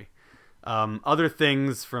victory. Other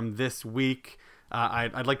things from this week,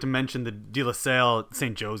 I'd like to mention the De La Salle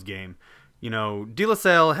St. Joe's game. De La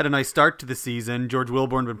Salle had a nice start to the season. George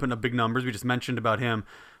Wilborn had been putting up big numbers. We just mentioned about him.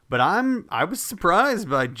 But I was surprised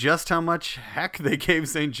by just how much heck they gave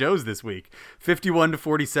St. Joe's this week.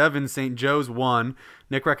 51-47, St. Joe's won.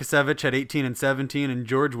 Nick Rekasevich had 18 and 17, and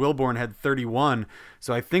George Wilborn had 31.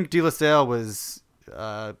 So I think De La Salle was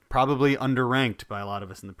probably underranked by a lot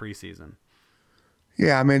of us in the preseason.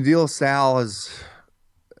 Yeah, I mean, De La Salle is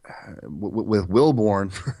with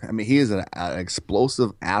Wilborn. I mean, he is an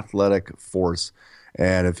explosive, athletic force.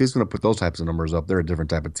 And if he's going to put those types of numbers up, they're a different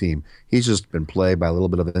type of team. He's just been plagued by a little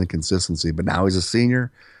bit of inconsistency, but now he's a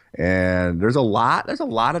senior. And there's a lot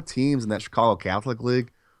of teams in that Chicago Catholic League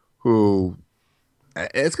who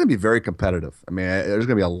it's going to be very competitive. I mean, there's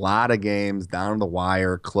going to be a lot of games down the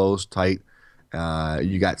wire, close, tight.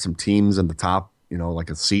 You got some teams in the top, like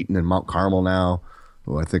a Seton and Mount Carmel now,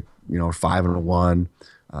 who I think, are 5-1.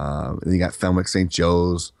 Then you got Fenwick, St.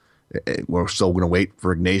 Joe's. We're still going to wait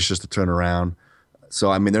for Ignatius to turn around. So,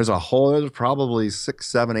 I mean, there's probably 6,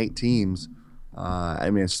 7, 8 teams. I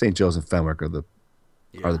mean, St. Joe's and Fenwick are the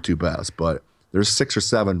two best, but there's 6 or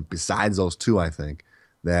 7 besides those two, I think,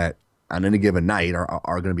 that on any given night are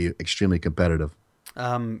going to be extremely competitive.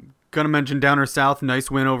 Going to mention Downer South, nice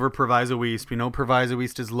win over Proviso East. We know Proviso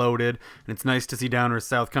East is loaded, and it's nice to see Downer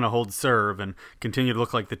South kind of hold serve and continue to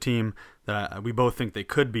look like the team that we both think they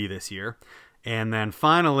could be this year. And then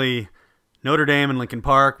finally, Notre Dame and Lincoln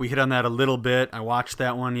Park. We hit on that a little bit. I watched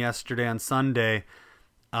that one yesterday on Sunday.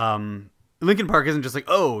 Lincoln Park isn't just like,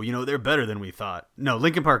 they're better than we thought. No,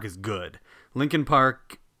 Lincoln Park is good. Lincoln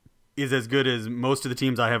Park is as good as most of the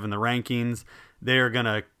teams I have in the rankings. They are going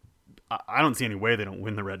to, I don't see any way they don't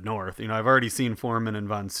win the Red North. I've already seen Foreman and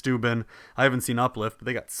Von Steuben. I haven't seen Uplift, but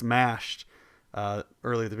they got smashed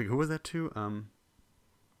earlier the week. Who was that too?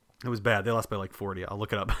 It was bad. They lost by like 40. I'll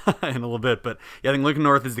look it up in a little bit. But yeah, I think Lincoln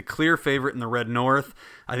North is the clear favorite in the Red North.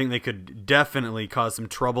 I think they could definitely cause some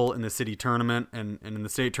trouble in the city tournament and in the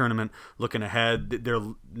state tournament looking ahead. They're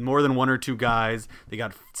more than 1 or 2 guys. They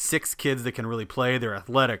got 6 kids that can really play. They're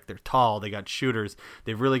athletic. They're tall. They got shooters.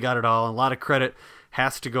 They've really got it all. And a lot of credit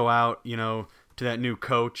has to go out, to that new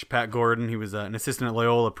coach, Pat Gordon. He was an assistant at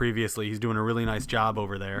Loyola previously. He's doing a really nice job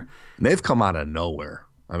over there. They've come out of nowhere.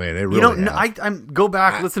 I mean, they really have. I go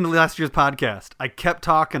back, listen to last year's podcast. I kept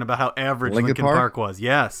talking about how average Lincoln Park was.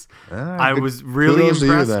 Yes. I was really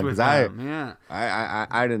impressed with them. Yeah.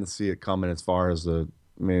 I didn't see it coming as far as I thought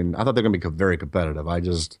they're going to be very competitive. I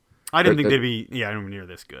didn't think they'd be anywhere near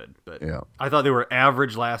this good. But yeah. I thought they were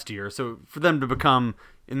average last year. So for them to become,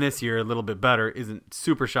 in this year, a little bit better isn't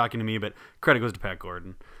super shocking to me, but credit goes to Pat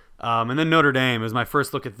Gordon. And then Notre Dame was my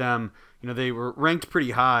first look at them. They were ranked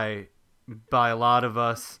pretty high by a lot of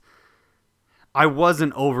us. I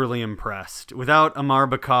wasn't overly impressed. Without Amar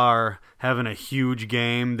Bakar having a huge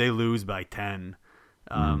game, they lose by 10.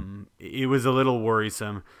 It was a little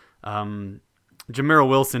worrisome. Jamiro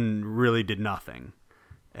Wilson really did nothing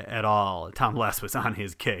at all. Tom Les was on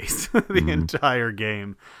his case the entire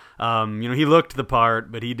game. He looked the part,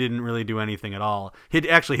 but he didn't really do anything at all. He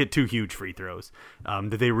actually hit 2 huge free throws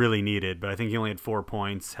that they really needed, but I think he only had 4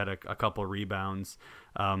 points, had a couple of rebounds.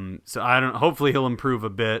 So hopefully he'll improve a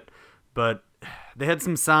bit, but they had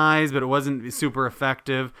some size, but it wasn't super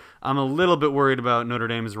effective. I'm a little bit worried about Notre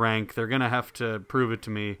Dame's rank. They're going to have to prove it to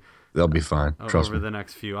me. They'll be fine. Trust me. Over the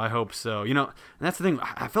next few. I hope so. And that's the thing.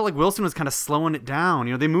 I felt like Wilson was kind of slowing it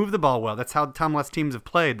down. They move the ball well. That's how Tom Les teams have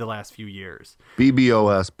played the last few years.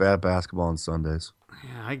 BBOS, bad basketball on Sundays.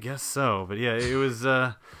 Yeah, I guess so. But yeah, it was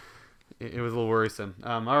a little worrisome.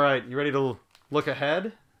 All right, you ready to look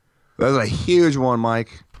ahead? That's a huge one,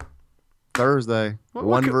 Mike. Thursday,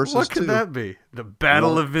 what versus 2. What could that be? The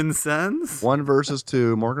Battle of Vincennes? 1 versus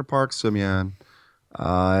 2, Morgan Park, Simeon.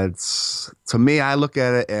 It's, to me, I look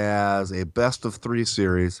at it as a best of 3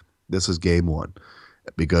 series. This is game 1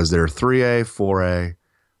 because they're 3A, 4A.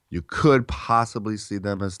 You could possibly see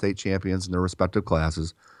them as state champions in their respective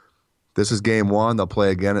classes. This is game 1. They'll play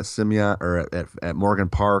again at Simeon or at Morgan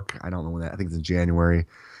Park. I don't know when that. I think it's in January.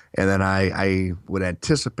 And then I would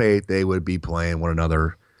anticipate they would be playing one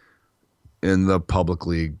another in the public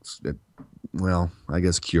leagues. I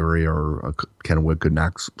guess Curie or Kenwood could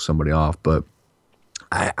knock somebody off, but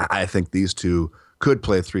I think these two could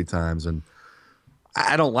play 3 times, and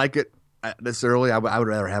I don't like it this early. I would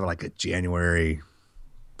rather have it like a January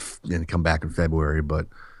and come back in February, but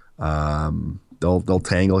they'll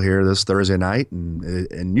tangle here this Thursday night,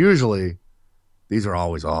 and usually these are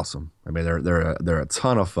always awesome. I mean, they're a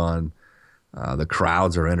ton of fun. The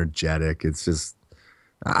crowds are energetic. It's just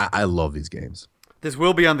I love these games. This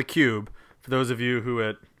will be on the Cube for those of you who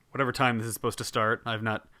at whatever time this is supposed to start. I've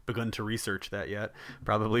not begun to research that yet.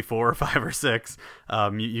 Probably 4 or 5 or 6.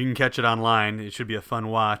 You can catch it online. It should be a fun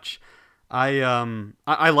watch.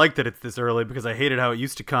 I like that it's this early because I hated how it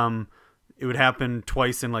used to come. It would happen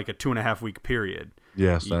twice in like a 2.5 week period.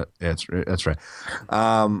 Yes, that's right.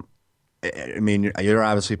 I mean, you're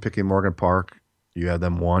obviously picking Morgan Park. You have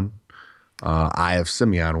them one. I have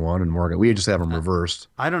Simeon one, and Morgan. We just have them reversed.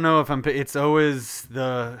 I don't know if I'm. It's always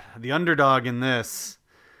the underdog in this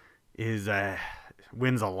is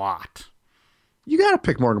wins a lot. You got to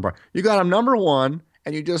pick Morgan Park. You got them number one,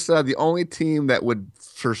 and you just said the only team that would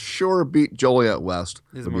for sure beat Joliet West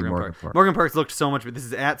Is would be Morgan Park. Morgan Park's looked so much, but this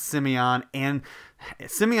is at Simeon, and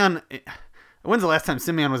Simeon. When's the last time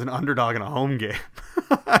Simeon was an underdog in a home game?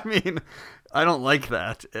 I mean, I don't like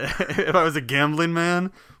that. If I was a gambling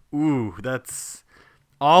man, ooh, that's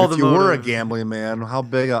all the. If you were a gambling man, how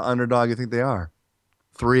big an underdog you think they are?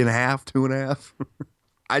 3.5, 2.5.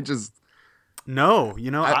 I just no.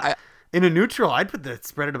 You know, in a neutral, I'd put the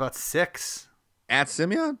spread at about 6. At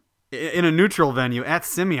Simeon? In a neutral venue at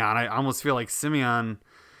Simeon, I almost feel like Simeon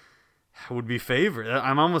would be favored.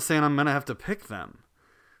 I'm almost saying I'm gonna have to pick them.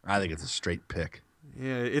 I think it's a straight pick.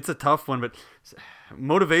 Yeah, it's a tough one, but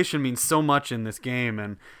motivation means so much in this game,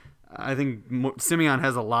 and I think Simeon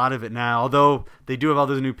has a lot of it now, although they do have all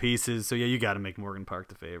those new pieces, so yeah, you got to make Morgan Park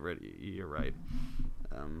the favorite. You're right.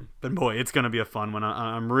 But boy, it's going to be a fun one.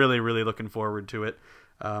 I'm really, really looking forward to it.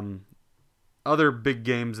 Other big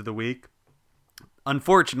games of the week.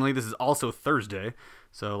 Unfortunately, this is also Thursday,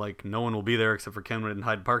 so like no one will be there except for Kenwood and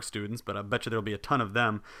Hyde Park students, but I bet you there'll be a ton of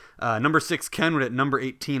them. Number 6 Kenwood at number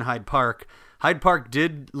 18 Hyde Park. Hyde Park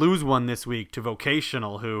did lose one this week to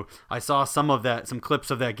Vocational, who I saw some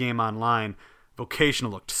clips of that game online.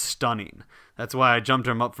 Vocational looked stunning. That's why I jumped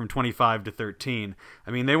them up from 25 to 13.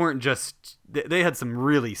 I mean, they weren't just... They had some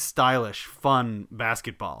really stylish, fun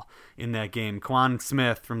basketball in that game. Quan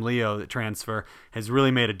Smith from Leo, the transfer, has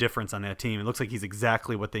really made a difference on that team. It looks like he's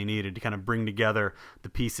exactly what they needed to kind of bring together the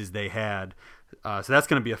pieces they had. So that's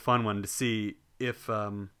going to be a fun one to see if...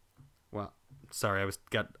 Sorry, I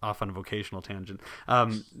got off on a vocational tangent.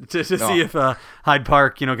 To see if Hyde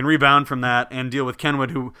Park, can rebound from that and deal with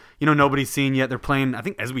Kenwood, who nobody's seen yet. They're playing, I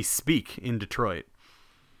think, as we speak, in Detroit.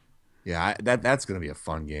 Yeah, that's going to be a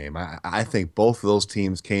fun game. I think both of those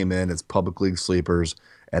teams came in as public league sleepers,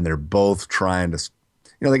 and they're both trying to,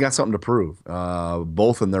 they got something to prove.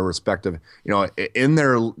 Both in their respective, they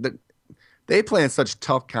play in such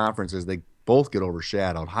tough conferences. They both get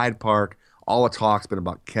overshadowed. Hyde Park, all the talk's been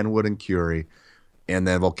about Kenwood and Curie. And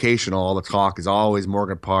then Vocational, all the talk is always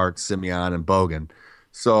Morgan Park, Simeon, and Bogan.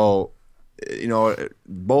 So,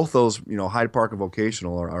 both those, Hyde Park and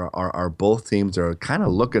Vocational are both teams that are kind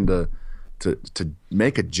of looking to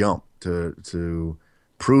make a jump to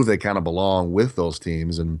prove they kind of belong with those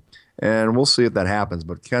teams, and we'll see if that happens.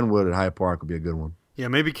 But Kenwood at Hyde Park would be a good one. Yeah,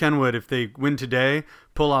 maybe Kenwood, if they win today,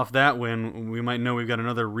 pull off that win, we might know we've got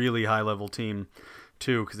another really high level team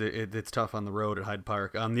too, because it's tough on the road at Hyde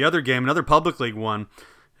Park. The other game, another public league one,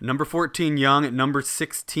 number 14 Young at number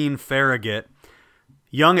 16 Farragut.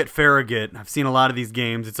 Young at Farragut, I've seen a lot of these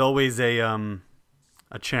games. It's always a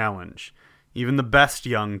challenge. Even the best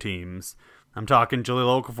Young teams, I'm talking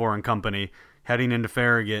Jaleel Okafor and company, heading into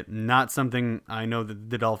Farragut, not something I know that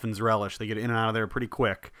the Dolphins relish. They get in and out of there pretty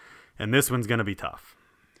quick, and this one's going to be tough.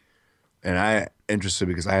 And I'm interested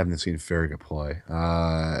because I haven't seen Farragut play,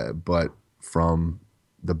 but from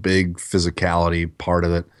the big physicality part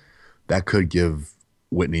of it, that could give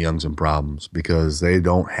Whitney Young some problems because they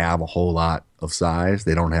don't have a whole lot of size.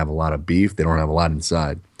 They don't have a lot of beef. They don't have a lot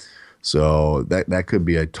inside. So that could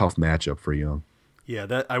be a tough matchup for Young. Yeah,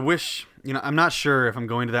 that I wish, I'm not sure if I'm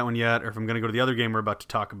going to that one yet or if I'm going to go to the other game we're about to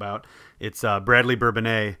talk about. It's Bradley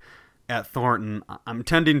Bourbonnais at Thornton. I'm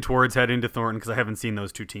tending towards heading to Thornton because I haven't seen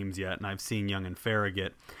those two teams yet, and I've seen Young and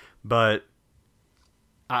Farragut. But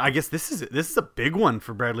I guess this is a big one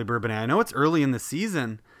for Bradley Bourbonnais. I know it's early in the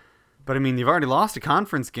season, but I mean, you've already lost a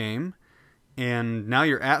conference game, and now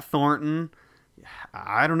you're at Thornton.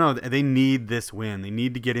 I don't know. They need this win. They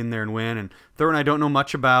need to get in there and win. And Thornton, I don't know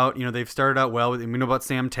much about. They've started out well. We know about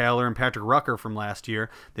Sam Taylor and Patrick Rucker from last year.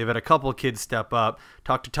 They've had a couple of kids step up.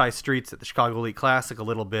 Talked to Ty Streets at the Chicago Elite Classic a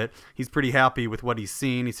little bit. He's pretty happy with what he's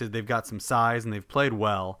seen. He says they've got some size and they've played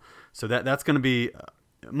well. So that's going to be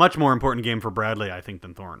much more important game for Bradley, I think,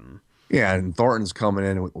 than Thornton. Yeah, and Thornton's coming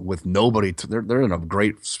in with nobody. They're in a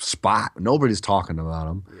great spot. Nobody's talking about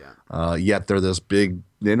them. Yeah. Yet they're this big.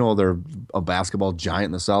 They're a basketball giant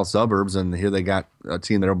in the south suburbs, and here they got a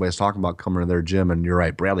team that everybody's talking about coming to their gym. And you're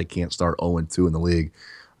right, Bradley can't start 0-2 in the league.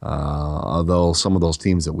 Although some of those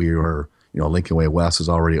teams that we were, Lincoln Way West is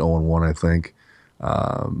already 0-1, I think.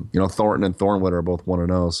 Thornton and Thornwood are both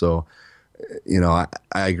 1-0. So.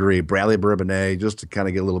 I agree. Bradley Bourbonnais, just to kind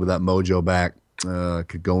of get a little bit of that mojo back,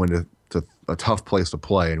 could go into a tough place to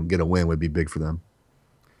play, and get a win would be big for them.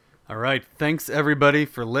 All right. Thanks, everybody,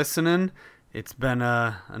 for listening. It's been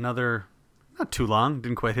another, not too long,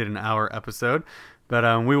 didn't quite hit an hour episode,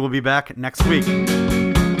 but we will be back next week.